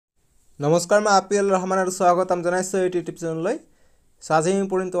নমস্কাৰ মই আপিল ৰহমান আৰু স্বাগতম জনাইছো ইউটিউব চেনেললৈ আজি আমি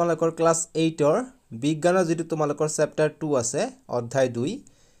পঢ়িম তোমালোকৰ ক্লাছ 8 ৰ বিজ্ঞানৰ যেটো তোমালোকৰ চেপ্টাৰ 2 আছে অধ্যায় 2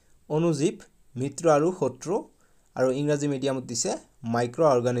 অনুজীৱ মিত্ৰ আৰু শত্ৰু আৰু ইংৰাজী মিডিয়ামত দিছে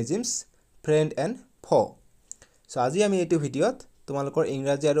মাইক্ৰঅৰ্গানিজমছ ফ্ৰেন্ড এণ্ড ফো আজি আমি এইটো ভিডিঅত তোমালোকৰ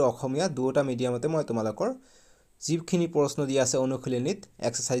ইংৰাজী আৰু অসমীয়া দুটা মিডিয়ামতে মই তোমালোকৰ যিখিনি প্ৰশ্ন দি আছে অনুশীলনীত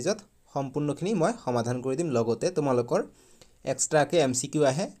এক্সাৰসাইজত সম্পূৰ্ণখিনি মই সমাধান কৰি দিম লগতে তোমালোকৰ এক্সট্ৰাকে এমসিকিউ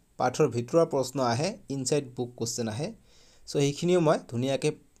আহে পাঠৰ ভিতৰৰ প্ৰশ্ন আহে ইনসাইড বুক কোশ্চেন আহে সো এইখিনিও মই ধুনিয়াকে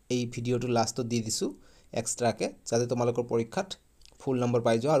এই ভিডিওটো লাষ্টত দি দিছো এক্সট্ৰাকে যাতে তোমালোকৰ পৰীক্ষাত ফুল নম্বৰ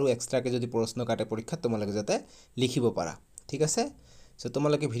পাই যোৱা আৰু এক্সট্ৰাকে যদি প্ৰশ্ন কাটে পৰীক্ষাত তোমালোকে যাতে লিখিব পাৰা ঠিক আছে সো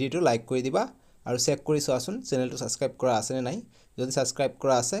তোমালোকে ভিডিওটো লাইক কৰি দিবা আৰু চেক কৰি চোৱাচোন চেনেলটো সাবস্ক্ৰাইব কৰা আছে নে নাই যদি সাবস্ক্ৰাইব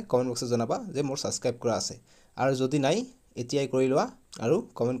কৰা আছে কমেন্ট বক্সত জনাবা যে মোৰ সাবস্ক্ৰাইব কৰা আছে আৰু যদি নাই এতিয়াই কৰি লোৱা আৰু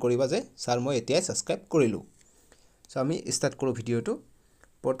কমেন্ট কৰিবা যে স্যাৰ মই এতিয়াই সাবস্ক্ৰাইব কৰিলো সো আমি স্টাৰ্ট কৰো ভিডিওটো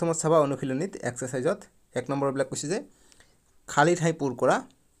প্ৰথমত চাবা অনুশীলনীত এক্সাৰসাইজত 1 নম্বৰ ব্লক কৈছে যে খালি ঠাই পূৰ কৰা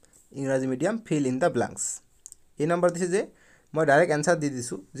ইংৰাজী medium fill in the blanks এই নম্বৰ দিছে যে মই ডাইৰেক্ট আনসাৰ দি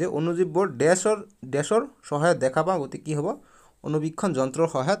দিছো যে অনুজীৱবোৰ ডেশৰ সহায়ত দেখা পাও গতি কি হ'ব অনুবীক্ষণ যন্ত্ৰৰ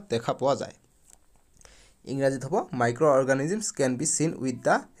সহায়ত দেখা পোৱা যায় ইংৰাজীত হ'ব মাইক্ৰঅৰ্গানিজমছ can be seen with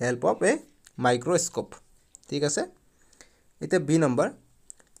the help of এ মাইক্ৰোস্কোপ ঠিক আছে এটা বি নম্বৰ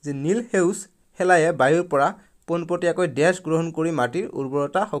যে নীল হেউজ হেলায়ে বায়ুৰ পৰা পোনপটীয়াকৈ ড্যাশ গ্ৰহণ কৰি মাটিৰ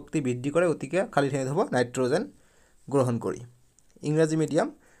উৰ্বৰতা শক্তি বৃদ্ধি কৰে গতিকে খালি ঠাইত হ'ব নাইট্ৰজেন গ্ৰহণ কৰি ইংৰাজী medium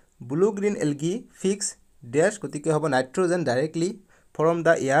blue green algae fix dash গতিকে হ'ব nitrogen directly from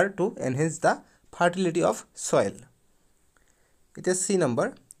da air to enhance da fertility of soil এটা সি নম্বৰ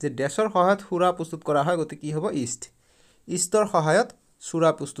যে ড্যাশৰ সহায়ত সুৰা প্ৰস্তুত কৰা হয় গতিকে কি হ'ব ইষ্টৰ সহায়ত সুৰা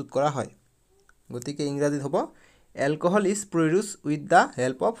প্ৰস্তুত কৰা হয় গতিকে ইংৰাজীত হ'ব alcohol is প্ৰডিউসড with the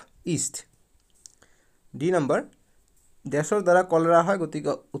help of east D number ড্যাশৰ দ্বাৰা কলেৰা হয়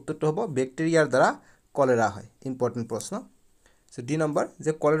গতিকে উত্তৰটো হ'ব ব্যাকটেৰিয়াৰ দ্বাৰা কলেৰা হয় ইম্পৰ্টেন্ট প্ৰশ্ন সো ডি নম্বৰ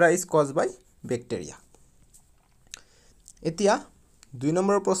যে cholera is caused by bacteria এতিয়া 2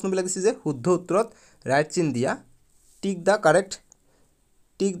 নম্বৰৰ প্ৰশ্ন বিলাক দিছে যে শুদ্ধ উত্তৰত ৰাইট চিন দিয়া টিক দা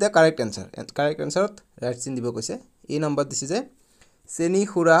কাৰেক্ট আনসাৰ আনসাৰত ৰাইট চিন দিব কৈছে এই নম্বৰ দিছে যে চেনি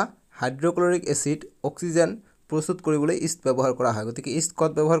খুৰা হাইড্ৰক্লৰিক এসিড অক্সিজেন প্ৰস্তুত কৰিবলৈ ইষ্ট ব্যৱহাৰ কৰা হয় গতিকে ইষ্ট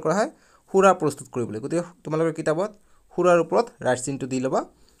কত ব্যৱহাৰ কৰা হয় খুৰা প্ৰস্তুত কৰিবলৈ গতিকে তোমালোকৰ কিতাপত খুৰাৰ ওপৰত ৰাইট চিনটো দি লবা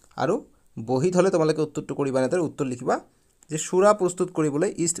আৰু বহিত হলে তোমালোকে উত্তৰটো কৰিবা না তাৰ উত্তৰ লিখিবা যে সুৰা প্ৰস্তুত কৰিবলৈ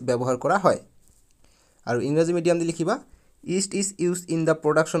ইষ্ট ব্যৱহাৰ কৰা হয় আৰু ইংৰাজী মিডিয়াম দি লিখিবা east is used in the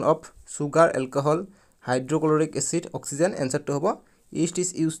production of sugar alcohol hydrochloric acid oxygen আনসাৰটো হ'ব east is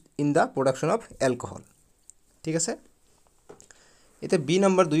used in the production of alcohol ঠিক আছে এটা বি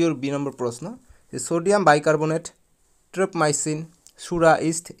নম্বৰ 2 আৰু বি নম্বৰ প্ৰশ্ন যে সোডিয়াম বাইকাৰ্বনেট ট্ৰেপমাইসিন সুৰা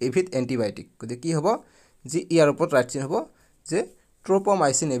ইষ্ট এভিড এন্টিবায়োটিক গতি কি হ'ব যে ইয়াৰ ওপৰত ৰাইট চিন হ'ব যে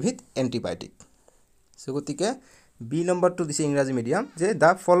ট্ৰোপোমাইসিন এভিড এন্টিবায়োটিক সো গতিকে বি নম্বৰটো দিছে ইংৰাজী মিডিয়াম যে the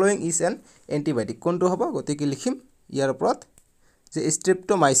following is an antibiotic কোনটো হ'ব গতিকে লিখিম ইয়াৰ ওপৰত যে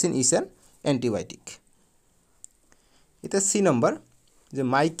স্ট্ৰেপ্টোমাইসিন ইজ এন এন্টিবায়োটিক এটা সি নম্বৰ যে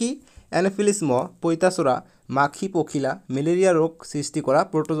মাইকি এনফিলিস পইতাচোৰা মাখি পখিলা মেলেৰিয়া ৰোগ সৃষ্টি কৰা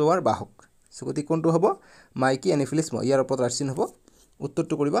প্ৰটোজোৱাৰ বাহক সো গতি কোনটো হ'ব মাইকি এনফিলিস ইয়াৰ ওপৰত ৰাইট চিন হ'ব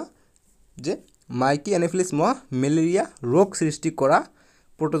উত্তৰটো কৰিবা যে মাইকি এনফিলিস মেলেৰিয়া ৰোগ সৃষ্টি কৰা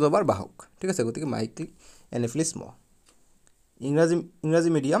প্ৰটোজোৱাৰ বাহক ঠিক আছে গতিকে মাইকি এনফিলিস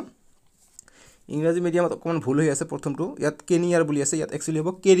ইংৰাজী মিডিয়ামত অকমান ভুল হৈ আছে প্ৰথমটো ইয়াত কেনিয়াৰ বুলি আছে ইয়াত একচুয়ালি হ'ব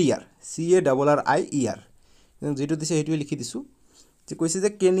কেৰিয়াৰ CARRIER যেটো দিছে হেটো লিখি দিছো যে কৈছে যে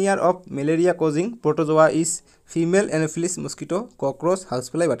কেনিয়াৰ of malaria causing প্ৰটোজোৱা is female এনফিলিস mosquito cockroach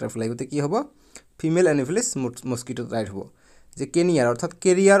হাউসফ্লাই butterfly গতি কি হ'ব ফিমেল এনফিলিস মস্কিটো ৰাইট হ'ব যে কেনিয়াৰ অৰ্থাৎ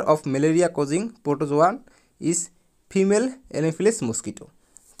career of malaria causing প্ৰটোজোৱা is female এনফিলিস mosquito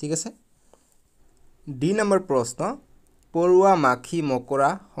ঠিক আছে ডি নম্বৰ প্ৰশ্ন পৰুৱা মাখি মকৰা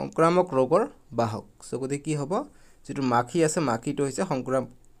সংক্ৰামক ৰোগৰ বাহক সো গতি কি হ'ব যেটো মাখি আছে মাখিটো হৈছে সংক্ৰামক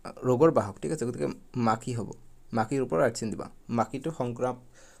ৰোগৰ বাহক ঠিক আছে গতিকে মাখি হ'ব মাখিৰ ওপৰত ৰাইট চিন দিবা মাখিটো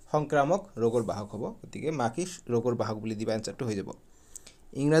সংক্ৰামক ৰোগৰ বাহক হ'ব গতিকে মাখি ৰোগৰ বাহক বুলি দিবা আনসাৰটো হৈ যাব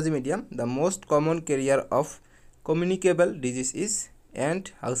ইংৰাজী medium da most common career of communicable disease is and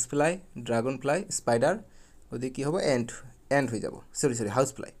হাউসফ্লাই ড্ৰাগনফ্লাই spider গতিকে কি হ'ব এণ্ট হৈ যাব সৰি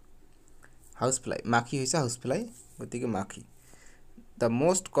হাউসফ্লাই মাখি হৈছে হাউসফ্লাই গতিকে মাখি দা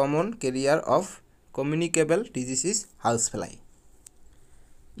most common career of communicable disease is হাউসফ্লাই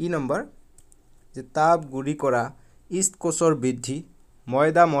E number যে তাপ গুৰি কৰা ইষ্ট কোষৰ বৃদ্ধি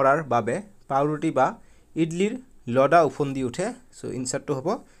ময়দা মৰাৰ বাবে পাউৰুটি বা ইডলিৰ লডা উফন্দি উঠে সো ইনসাৰটো হ'ব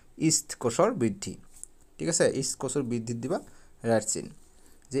ইষ্ট কোষৰ বৃদ্ধি ঠিক আছে ইষ্ট কোষৰ বৃদ্ধি দিবা ৰাইট চিন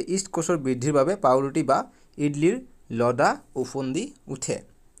যে ইষ্ট কোষৰ বৃদ্ধিৰ বাবে পাউৰুটি বা ইডলিৰ লডা উফন্দি উঠে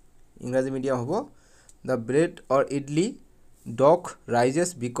ইংৰাজী মিডিয়াম হ'ব the bread or idli dog rises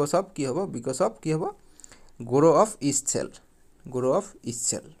because of কি হ'ব grow of east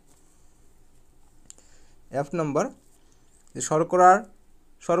cell F number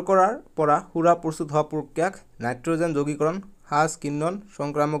শৰ্কৰাৰ পৰা সুৰা প্ৰস্তুত হোৱা প্ৰক্ৰিয়াক নাইট্ৰজেন যৌগীকৰণ হাজ কিন্নন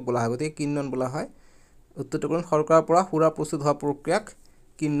সংক্ৰামক বোলা হয় গতিকে কিন্নন বোলা হয় উত্তৰটো কোন শৰ্কৰাৰ পৰা সুৰা প্ৰস্তুত হোৱা প্ৰক্ৰিয়াক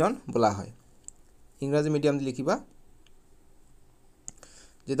কিন্নন বোলা হয় ইংৰাজী মিডিয়াম দি লিখিবা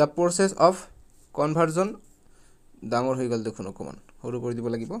যে দ্য প্ৰচেছ অফ কনভাৰ্জন ডাঙৰ হৈ গ'ল দেখোন অকমান সৰু কৰি দিব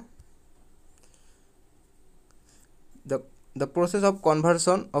লাগিব the process of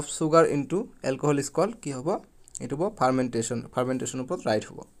conversion of sugar into alcohol is called কি হ'ব এটো হ'ব ফার্মেন্টেশন ওপৰত ৰাইট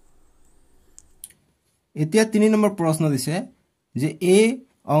হ'ব এতিয়া 3 নম্বৰ প্ৰশ্ন দিছে যে এ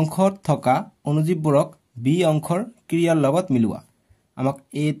অংশত থকা অনুজীৱবোৰক বি অংশৰ ক্ৰিয়াৰ লগত মিলোৱা আমাক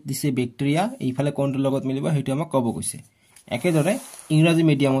এ দিছে ব্যাকটেৰিয়া এইফালে কোনটোৰ লগত মিলিব হেতু আমাক ক'ব কৈছে একেদৰে ইংৰাজী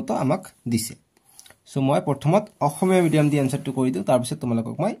মিডিয়ামতো আমাক দিছে সো মই প্ৰথমত অসমীয়া মিডিয়াম দি আনসাৰটো কৰি দিও তাৰ পিছত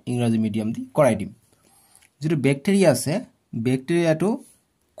তোমালোকক মই ইংৰাজী মিডিয়াম দি কৰাই দিম যেটো ব্যাকটেৰিয়া আছে ব্যাকটেৰিয়াটো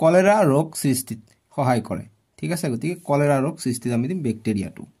কলেৰা ৰোগ সৃষ্টিত সহায় কৰে ঠিক আছে গতিকে কলেৰা ৰোগ সৃষ্টিত আমি দিম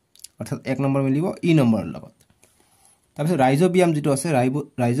ব্যাকটেৰিয়াটো অৰ্থাৎ 1 নম্বৰ মিলিব ই নম্বৰৰ লগত তাৰ পিছত ৰাইজোবিয়াম যেটো আছে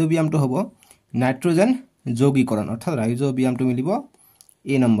ৰাইজোবিয়ামটো হ'ব নাইট্ৰজেন যৌগীকৰণ অৰ্থাৎ ৰাইজোবিয়ামটো মিলিব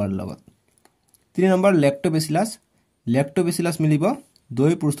এ নম্বৰৰ লগত 3 নম্বৰ লেক্টোবেচিলাছ মিলিব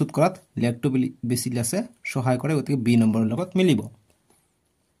দৈ প্ৰস্তুত কৰাত লেক্টোবেচিলাছে সহায় কৰে গতিকে বি নম্বৰৰ লগত মিলিব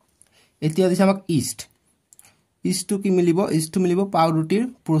এতিয়া দিছে আমাক ইষ্টটো কি মিলিব ইষ্টটো মিলিব পাউৰুটিৰ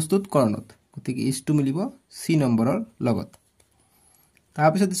প্ৰস্তুতকৰণত গতিকে ইষ্টটো মিলিব সি নম্বৰৰ লগত তাৰ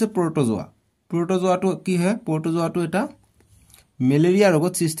পিছত দিছে প্ৰটোজোৱাটো কি হয় প্ৰটোজোৱাটো এটা মেলেৰিয়া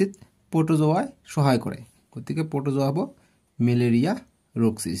ৰোগত সৃষ্টিত প্ৰটোজোৱাই সহায় কৰে গতিকে প্ৰটোজোৱা হ'ব মেলেৰিয়া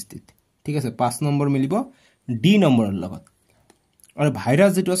ৰোগ সৃষ্টিত ঠিক আছে 5 নম্বৰ মিলিব ডি নম্বৰৰ লগত আৰু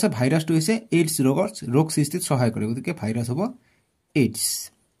ভাইৰাছ যেটো আছে ভাইৰাছটো হৈছে এইডছ ৰোগ সৃষ্টিত সহায় কৰে গতিকে ভাইৰাছ হ'ব এইডছ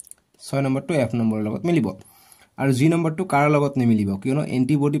 6 নম্বৰটো এফ নম্বৰৰ লগত মিলিব আৰু জি নম্বৰটো কাৰ লগত নিমিলিব কিয়নো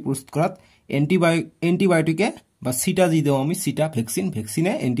এন্টিবডি প্ৰস্তুত কৰাত এন্টিবায়োটিকে বা সিটা যি দেও আমি সিটা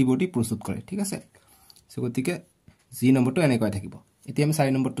ভ্যাকচিনে এন্টিবডি প্ৰস্তুত কৰে ঠিক আছে সো গতিকে জি নম্বৰটো এনেকৈ থাকিব এতিয়া আমি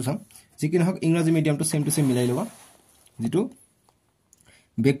 4 নম্বৰটো চাম যি কি নহক ইংৰাজী মিডিয়ামটো সেম টু সেম মিলাই লবা যেটো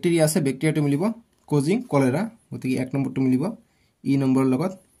ব্যাকটেৰিয়া আছে ব্যাকটেৰিয়াটো মিলিব কোজিং কলেৰা গতিকে 1 নম্বৰটো মিলিব ই নম্বৰৰ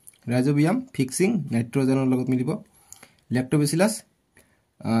লগত ৰাইজোবিয়াম ফিক্সিং নাইট্ৰজেনৰ লগত মিলিব lactobacillus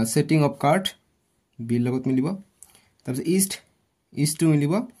setting of card B লগত মিলিব তাৰপিছত ইষ্টটো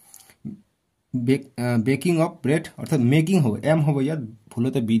মিলিব বেকিং অফ ব্ৰেড অৰ্থাৎ মেকিং হ'ব এম হ'ব ইয়াত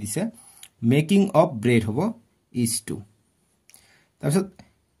ভুলতে বি দিছে মেকিং অফ ব্ৰেড হ'ব ইষ্টটো তাৰপিছত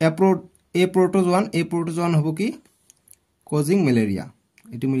প্ৰটোজোৱান হ'ব কি কজিং মেলেৰিয়া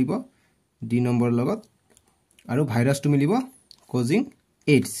এটো মিলিব ডি নম্বৰৰ লগত আৰু ভাইৰাছটো মিলিব কজিং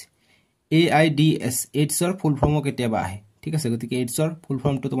এইডছ AIDS এইডছৰ ফুল ফৰ্ম কেতিয়াবা আহে ঠিক আছে গতিকে এইডছৰ ফুল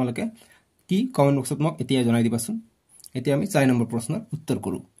ফৰ্মটো তোমালোকে কি কমেন্ট বক্সত মোক এতিয়া জনাই দিবাচোন এতিয়া আমি 4 নম্বৰ প্ৰশ্নৰ উত্তৰ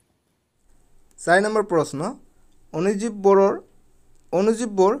কৰো 4 নম্বৰ প্ৰশ্ন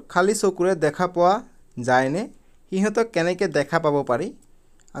অনুজীৱবোৰ খালি চকুৰে দেখা পোৱা যায়নে হিহঁতক কেনেকৈ দেখা পাব পাৰি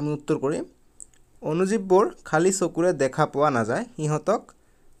আমি উত্তৰ কৰিম অনুজীৱবোৰ খালি চকুৰে দেখা পোৱা নাযায় হিহঁতক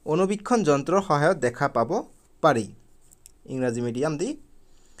অনুবীক্ষণ যন্ত্ৰৰ সহায়ত দেখা পাব পাৰি ইংৰাজী medium the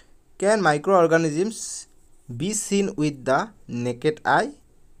Can microorganisms be seen with the naked eye?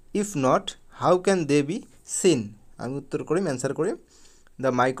 If not, how can they be seen? আমি উত্তর করিম answer Karim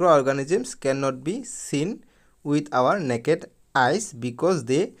The microorganisms cannot be seen with our naked eyes because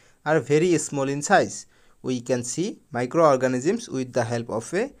they are very small in size. We can see microorganisms with the help of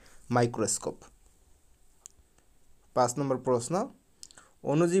a microscope. 5 number প্ৰশ্ন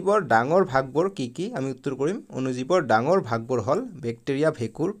অনুজীৱৰ ডাঙৰ ভাগবোৰ কি আমি উত্তৰ কৰিম অনুজীৱৰ ডাঙৰ ভাগবোৰ হল bacteria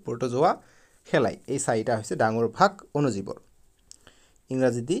ভেকুৰ প্ৰটোজোৱা হেলাই এই চাৰিটা হৈছে ডাঙৰ ভাগ অনুজীৱৰ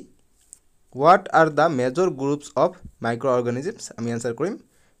ইংৰাজী দি What are the major groups of microorganisms আমি আনসাৰ কৰিম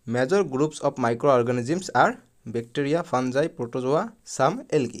Major groups of microorganisms are bacteria fungi protozoa some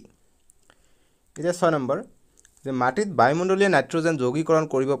algae এটা 6 নম্বৰ যে মাটিত বায়ুমণ্ডলীয় নাইট্ৰজেন যৌগীকৰণ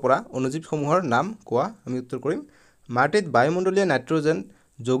কৰিব পৰা অনুজীৱসমূহৰ নাম কোৱা আমি উত্তৰ কৰিম মাটিত বায়ুমণ্ডলীয় নাইট্ৰজেন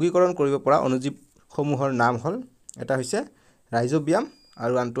যৌগীকৰণ কৰিব পৰা অনুজীৱসমূহৰ নাম হল এটা হৈছে ৰাইজোবিয়াম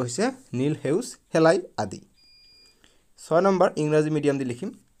আৰু আনটো হৈছে নীল হেউজ হেলাই আদি 6 নম্বৰ ইংৰাজী মিডিয়াম দি লিখিম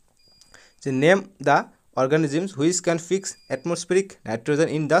যে name da অৰ্গানিজমছ which can fix এটমস্ফেৰিক nitrogen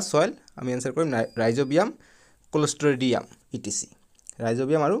in the soil আমি আনসাৰ কৰিম ৰাইজোবিয়াম ক্লোষ্ট্ৰিডিয়াম ইটিসি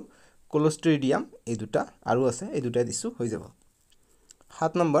ৰাইজোবিয়াম আৰু ক্লোষ্ট্ৰিডিয়াম এই দুটা আৰু আছে এই দুটা দিছো হৈ যাব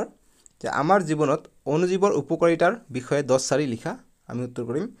 7 নম্বৰ যে আমাৰ জীৱনত অনুজীৱৰ উপকাৰিতাৰ বিষয়ে 10 লিখা আমি উত্তৰ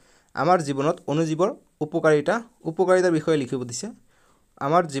কৰিম আমাৰ জীৱনত অনুজীৱৰ উপকাৰিতাৰ বিষয়ে লিখিব দিছে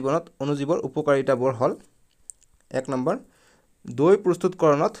আমাৰ জীৱনত অনুজীৱৰ উপকাৰিতাবোৰ হ'ল 1 নম্বৰ দৈ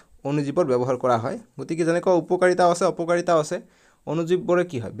প্ৰস্তুতকৰণত অনুজীৱৰ ব্যৱহাৰ কৰা হয় গতিকে যেনেকৈ উপকাৰিতা আছে অপকাৰিতা আছে অনুজীৱবোৰে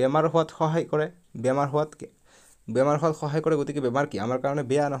কি হয় বেমাৰ হোৱাত সহায় কৰে বেমাৰ হোৱাত সহায় কৰে গতিকে বেমাৰ কি আমাৰ কাৰণে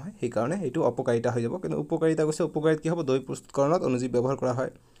বেয়া নহয় সেই কাৰণে এটো অপকাৰিতা হৈ যাব কিন্তু উপকাৰিতা কৈছে উপকাৰিত কি হ'ব দৈ প্ৰস্তুতকৰণত অনুজীৱ ব্যৱহাৰ কৰা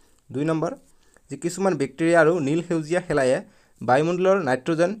হয় 2 নম্বৰ যে কিছুমান ব্যাকটেৰিয়া আৰু নীল সেউজীয়া শেলায়ে বায়ুমণ্ডলৰ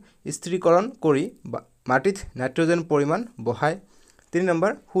নাইট্ৰজেন স্থিৰীকৰণ কৰি মাটিত নাইট্ৰজেন পৰিমাণ বঢ়ায় 3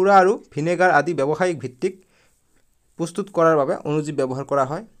 নম্বৰ সুৰা আৰু ভিনেগাৰ আদি ব্যৱসায়িক ভিত্তিক প্ৰস্তুত কৰাৰ বাবে অনুজীৱ ব্যৱহাৰ কৰা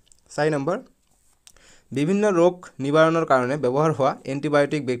হয় 4 নম্বৰ বিভিন্ন ৰোগ নিবাৰণৰ কাৰণে ব্যৱহাৰ হোৱা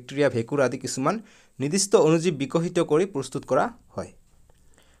এন্টিবায়োটিক ব্যাকটেৰিয়া ভেকুৰ আদি কিছুমান নিৰ্দিষ্ট অনুজীৱ বিকশিত কৰি প্ৰস্তুত কৰা হয়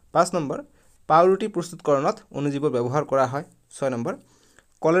 5 নম্বৰ পাউৰুটি প্ৰস্তুতকৰণত অনুজীৱৰ ব্যৱহাৰ কৰা হয় 6 নম্বৰ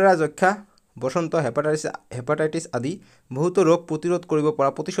কলেৰা যক্ষা বসন্ত হেপাটাইটিছ আদি বহুতো ৰোগ প্ৰতিৰোধ কৰিব পৰা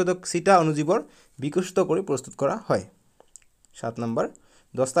প্ৰতিষেধক চিটা অনুজীৱৰ বিকশিত কৰি প্ৰস্তুত কৰা হয় 7 নম্বৰ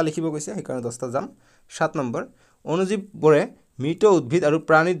 10টা লিখিব কৈছে সেইকাৰণে 10টা যাম 7 নম্বৰ অনুজীৱবোৰে মৃত উদ্ভিদ আৰু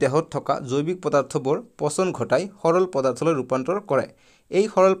প্ৰাণীৰ দেহত থকা জৈৱিক পদাৰ্থবোৰ পচন ঘটাই সৰল পদাৰ্থলৈ ৰূপান্তৰ কৰে এই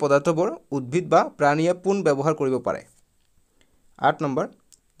সৰল পদাৰ্থবোৰ উদ্ভিদ বা প্ৰাণীয়ে পুন ব্যৱহাৰ কৰিব পাৰে 8 নম্বৰ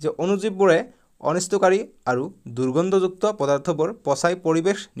যে অনুজীৱবোৰে অনিষ্টকাৰী আৰু দুৰ্গন্ধযুক্ত পদাৰ্থবোৰ পচাই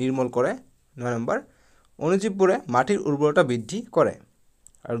পৰিৱেশ নিৰ্মল কৰে 9 নম্বৰ অনুজীৱবোৰে মাটিৰ উৰ্বৰতা বৃদ্ধি কৰে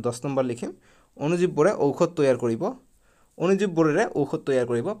আৰু 10 নম্বৰ লিখিম অনুজীৱবোৰে ঔষধ তৈয়াৰ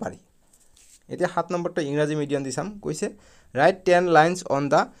কৰিব পাৰি এতিয়া 7 নম্বৰটা ইংৰাজী মিডিয়াম দিছাম কৈছে right 10 lines on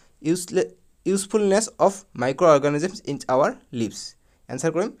the usefulness of মাইক্ৰঅৰ্গানিজমছ in hour leaves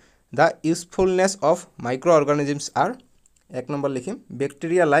answer কৰিম দা ইউজফুলনেছ অফ মাইক্ৰঅৰ্গানিজমছ আৰ 1 নম্বৰ লিখিম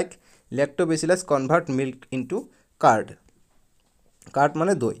bacteria like Lactobacillus convert milk into card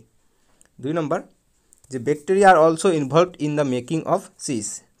মানে দই 2 নম্বৰ যে bacteria R also involved in the making of cheese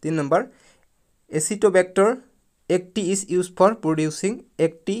 3 number এসিটোব্যাক্টৰ একটি is used for প্ৰডিউসিং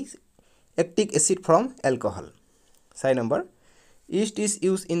lactic acid from alcohol 4 number yeast is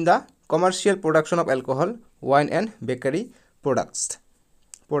used in the commercial production of alcohol wine and bakery products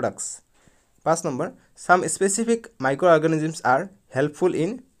 5 number some specific microorganisms are helpful in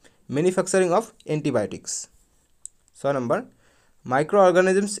manufacturing of antibiotics 6 number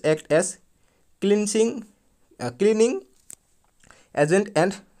microorganisms act as cleaning agent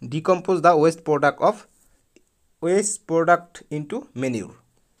and decompose the waste product into manure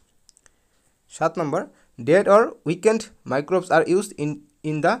 7 number dead or weakened microbes are used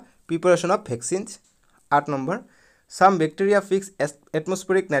in the preparation of vaccines 8 number some bacteria fix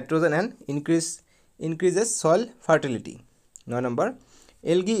atmospheric nitrogen and increases soil fertility 9 number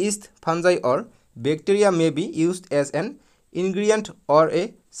algae yeast fungi or bacteria may be used as an ingredient or a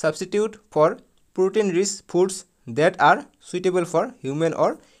substitute for protein rich foods that are suitable for human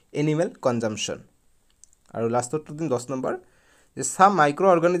or animal consumption and last 10 number some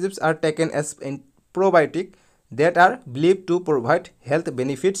microorganisms are taken as probiotic that are believed to provide health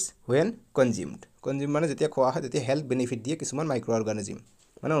benefits when consumed মানে যেতিয়া খোৱা হয় তেতিয়া health benefit দিয়ে কিছুমান মাইক্ৰোঅৰ্গানিজম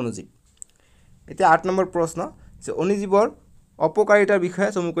মানে অনুজীৱ এতিয়া 8 number প্ৰশ্ন যে অনুজীৱৰ অপকাৰিতাৰ বিষয়ে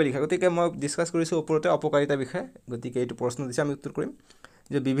চমুকৈ লিখা গতিকে মই ডিসকাস কৰিছো ওপৰতে অপকাৰিতাৰ বিষয়ে গতিকে এইটো প্ৰশ্ন দিছে আমি উত্তৰ কৰিম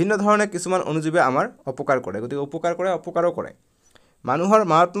যে বিভিন্ন ধৰণে কিছুমান অনুজীৱে আমাৰ অপকাৰ কৰে গতিকে উপকাৰ কৰে অপকাৰও কৰে মানুহৰ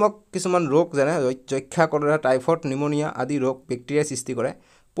মাৰাত্মক কিছুমান ৰোগ যেনে যক্ষা কলেৰা টাইফয়েড নিউমোনিয়া আদি ৰোগ ব্যাকটেৰিয়া সৃষ্টি কৰে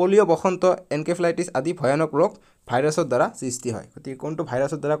পোলিও বসন্ত এনকেফেলাইটিছ আদি ভয়ানক ৰোগ ভাইৰাছৰ দ্বাৰা সৃষ্টি হয় গতিকে কোনটো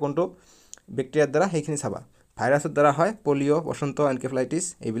ভাইৰাছৰ দ্বাৰা কোনটো ব্যাকটেৰিয়াৰ দ্বাৰা সেইখিনি চাবা ভাইৰাছৰ দ্বাৰা হয় পোলিও বসন্ত এনকেফেলাইটিছ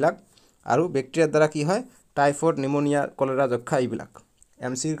এইবিলাক আৰু ব্যাকটেৰিয়াৰ দ্বাৰা কি হয় টাইফয়েড নিউমোনিয়া কলেৰা যক্ষা এইবিলাক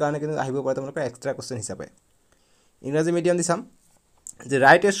এমসিৰ কাৰণে কিন্তু আহিব পাৰে তোমালোকৰ এক্সট্ৰা কোশ্চেন হিচাপে ইংৰাজী মিডিয়াম দিছাম যে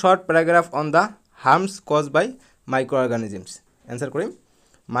right A short প্যাৰাগ্ৰাফ on the হাৰ্মছ caused by মাইক্ৰোঅৰ্গানিজমছ answer কৰিম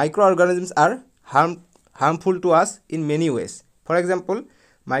microorganisms are harmful to us in many ways for example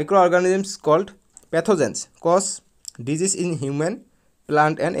microorganisms called pathogens cause disease in human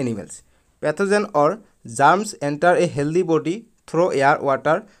plant and animals pathogen or germs enter a healthy body through air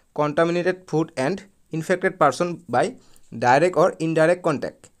water contaminated food and infected person by direct or indirect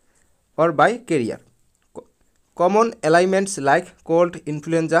contact or by carrier common ailments like cold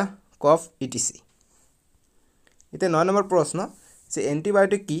influenza cough etc इते 9 number প্ৰশ্ন যে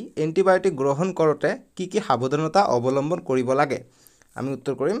antibiotic কি antibiotic গ্ৰহণ কৰোতে কি কি সাৱধানতা অৱলম্বন কৰিব লাগে আমি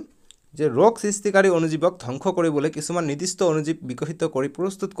উত্তৰ কৰিম যে ৰোগ সৃষ্টিকাৰী অনুজীৱক ধ্বংস কৰিবলৈ কিছুমান নিৰ্দিষ্ট অনুজীৱ বিকশিত কৰি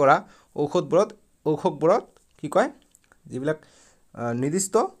প্ৰস্তুত কৰা ঔষধবোৰত কি কয় যিবিলাক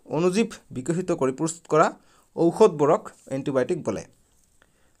নিৰ্দিষ্ট অনুজীৱ বিকশিত কৰি প্ৰস্তুত কৰা ঔষধবোৰক এন্টিবায়োটিক বোলে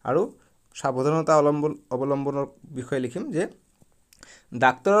আৰু সাৱধানতা অৱলম্বনৰ বিষয়ে লিখিম যে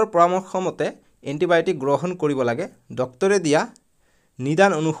ডাক্তৰৰ পৰামৰ্শ মতে এন্টিবায়োটিক গ্ৰহণ কৰিব লাগে ডক্টৰে দিয়া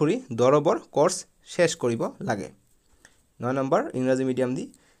নিদান অনুসৰি দৰবৰ কোৰ্স শেষ কৰিব লাগে 9 নম্বৰ ইংৰাজী মিডিয়াম দি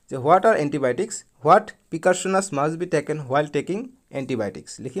যে what are এণ্টিবায়টিক্স what precautions must be taken while taking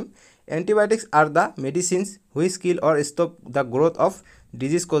antibiotics লিখিম antibiotics are the medicines which kill or stop the growth of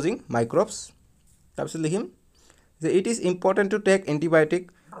disease causing microbes তাৰপিছত লিখিম যে it is important to take antibiotic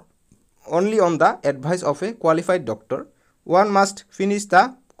only on the advice of a qualified doctor one must finish the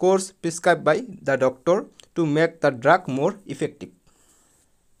course prescribed by the doctor to make the drug more effective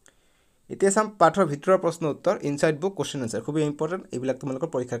এতিয়া সাম পাঠৰ ভিতৰৰ প্ৰশ্ন উত্তৰ inside book question answer খুব important এইবিলাক তোমালোকৰ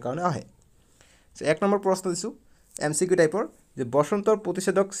পৰীক্ষাৰ কাৰণে আহে সো এক নম্বৰ প্ৰশ্ন দিছো এমসিকিউ টাইপৰ যে বসন্তৰ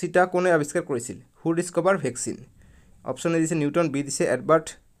প্ৰতিষেধক চিটা কোনে আৱিষ্কাৰ কৰিছিল হু ডিসকভাৰ ভ্যাকচিন অপচন এ দিছে নিউটন বি দিছে এডৱাৰ্ড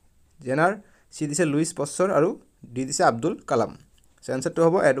জেনাৰ সি দিছে লুইস পস্চৰ আৰু ডি দিছে আব্দুল কালাম সো আনসাৰটো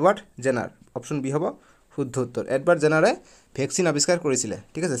হ'ব এডৱাৰ্ড জেনাৰ অপচন বি হ'ব শুদ্ধ উত্তৰ এডৱাৰ্ড জেনাৰে ভ্যাকচিন আৱিষ্কাৰ কৰিছিল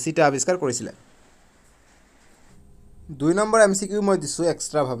ঠিক আছে চিটা আৱিষ্কাৰ কৰিছিল দুই নম্বৰ এমসিকিউ মই দিছো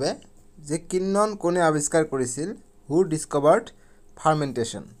এক্সট্ৰা ভাবে যে কিন্নন কোনে আৱিষ্কাৰ কৰিছিল হু ডিসকভাৰ্ড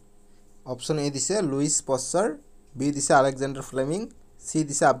ফাৰ্মেন্টেশন অপচন এ দিছে লুইস পস্চৰ বি দিছে আলেকজান্ডাৰ ফ্লেমিং সি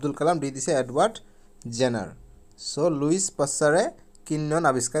দিছে আব্দুল কালাম ডি দিছে এডৱাৰ্ড জেনাৰ সো লুইস পস্চৰে কিন্নন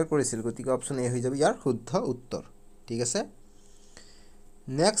আৱিষ্কাৰ কৰিছিল গতিকে অপচন এ হৈ যাব ইয়াৰ শুদ্ধ উত্তৰ ঠিক আছে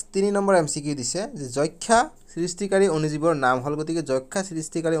নেক্সট 3 নম্বৰ এমসিকিউ দিছে যে যক্ষা সৃষ্টিকাৰী অণুজীৱৰ নাম হল গতিকে যক্ষা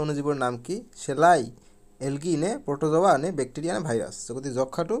সৃষ্টিকাৰী অণুজীৱৰ নাম কি শেলাই এলগি নে প্রোটোজোয়া নে ব্যাকটেরিয়া নে ভাইরাস সো গতি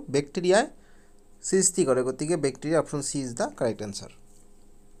যক্ষাটো ব্যাকটেরিয়ায় সৃষ্টি করে গতিকে bacteria option C is the correct answer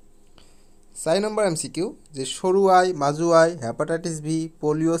 4 number MCQ যে সৰু আই মাজু আই হেপাটাইটিস বি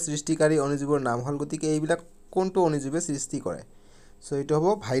পোলিও সৃষ্টিকাৰী অণুজীৱৰ নাম হল গতিকে এইবিলাক কোনটো অণুজীৱে সৃষ্টি কৰে সো এটো হ'ব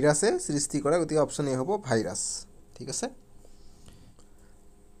ভাইৰাসে সৃষ্টি কৰে গতিকে অপশন এ হ'ব ভাইৰাস ঠিক আছে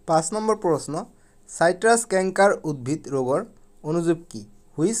 5 নম্বৰ প্ৰশ্ন সাইট্ৰাস ক্যাঙ্কাৰ উদ্ভিদ ৰোগৰ অণুজীৱ কি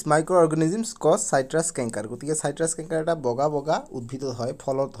হুইচ মাইক্ৰোঅৰ্গানিজমস কজ সাইট্ৰাস ক্যাঙ্কাৰ গতিকে সাইট্ৰাস ক্যাঙ্কাৰ এটা বগা বগা উদ্ভিদ হয়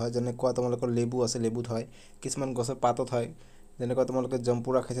ফলত হয় যেনে কোৱা তোমালোকৰ লেবু আছে লেবুত হয় কিছুমান গছৰ পাতত হয় যেনে কোৱা তোমালোকে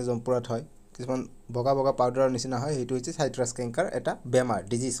জম্পুৰা খাইছে জম্পুৰাত হয় কিছুমান বগা বগা পাউডাৰৰ নিচিনা হয় হেতু হৈছে সাইট্ৰাস ক্যাঙ্কাৰ এটা বেমাৰ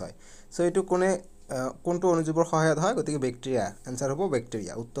ডিজিজ হয় সো এটো কোনটো অণুজীৱৰ সহায়ত হয় গতিকে ব্যাকটেৰিয়া আনসাৰ হ'ব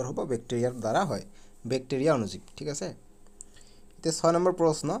ব্যাকটেৰিয়া উত্তৰ হ'ব ব্যাকটেৰিয়াৰ দ্বাৰা হয় ব্যাকটেৰিয়া অণুজীৱ ঠিক আছে এতিয়া 6 নম্বৰ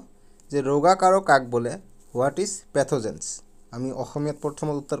প্ৰশ্ন যে ৰোগাকাৰক কাক বলে হোৱাট ইজ প্যাথোজেন্স আমি অসমীয়াত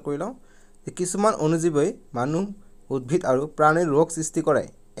প্ৰথমত উত্তৰ কৰিলাম যে কিছুমান অণুজীৱই মানুহ উদ্ভিদ আৰু প্ৰাণীৰ ৰোগ সৃষ্টি কৰে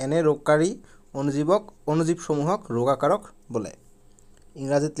এনে ৰোগকাৰী অণুজীৱসমূহক ৰোগাকাৰক বলে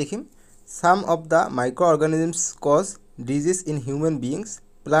ইংৰাজীত লিখিম সাম of the মাইক্রোঅর্গানিজমস cause disease in human beings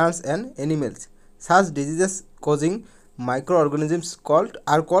plants and animals সাচ diseases causing মাইক্রোঅর্গানিজমস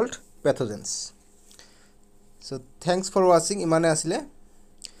are called pathogens so thanks for watching ইমানে আছিল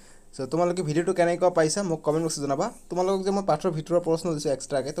সো তোমালোকে ভিডিওটো কেনেকৈ পাইছা মোক কমেন্ট বক্সত জনাবা তোমালোকক যে মই পাঠৰ ভিতৰৰ প্ৰশ্ন দিছো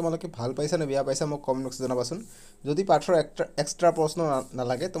এক্সট্ৰাকে তোমালোকে ভাল পাইছা নে বেয়া পাইছা মোক কমেন্ট বক্সত জনাবাচোন যদি পাঠৰ এক্সট্ৰা প্ৰশ্ন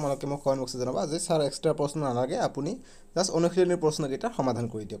নালাগে তোমালোকে মোক কমেন্ট বক্সত জনাবা যে স্যাৰ এক্সট্ৰা প্ৰশ্ন নালাগে আপুনি জাস্ট অনুশীলনীৰ প্ৰশ্নকেইটা সমাধান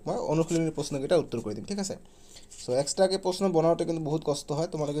কৰি দিয়ক মই অনুশীলনীৰ প্ৰশ্নকেইটা উত্তৰ কৰি দিম ঠিক আছে সো এক্সট্ৰাকে প্ৰশ্ন বনাওতে কিন্তু বহুত কষ্ট হয়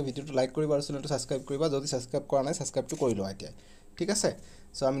তোমালোকে ভিডিওটো লাইক কৰিবা আৰু চেনেলটো সাবস্ক্ৰাইব কৰিবা যদি সাবস্ক্ৰাইব কৰা নাই সাবস্ক্ৰাইবটো কৰি লোৱা এতিয়া ঠিক আছে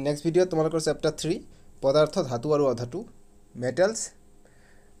সো আমি নেক্সট ভিডিওত তোমালোকৰ চ্যাপ্টাৰ 3 পদাৰ্থ ধাতু আৰু অধাতু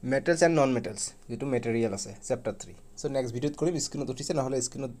metals and non metals যেটো মেটেৰিয়েল আছে চ্যাপ্টাৰ 3 সো নেক্সট ভিডিওত কৰিম স্ক্ৰিনত উঠিছে নহলে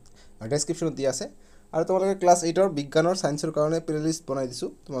স্ক্ৰিনত ডেসক্ৰিপচনত দিয়া আছে আৰু তোমালোকে ক্লাস 8 ৰ বিজ্ঞানৰ সায়েন্সৰ কাৰণে প্লেলিষ্ট বনাই দিছো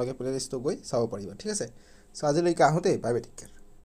তোমালোকে প্লেলিষ্টটো গৈ চাব পাৰিবা ঠিক আছে সো আজিলৈকে আহোতে বাই বাই টেক কেয়াৰ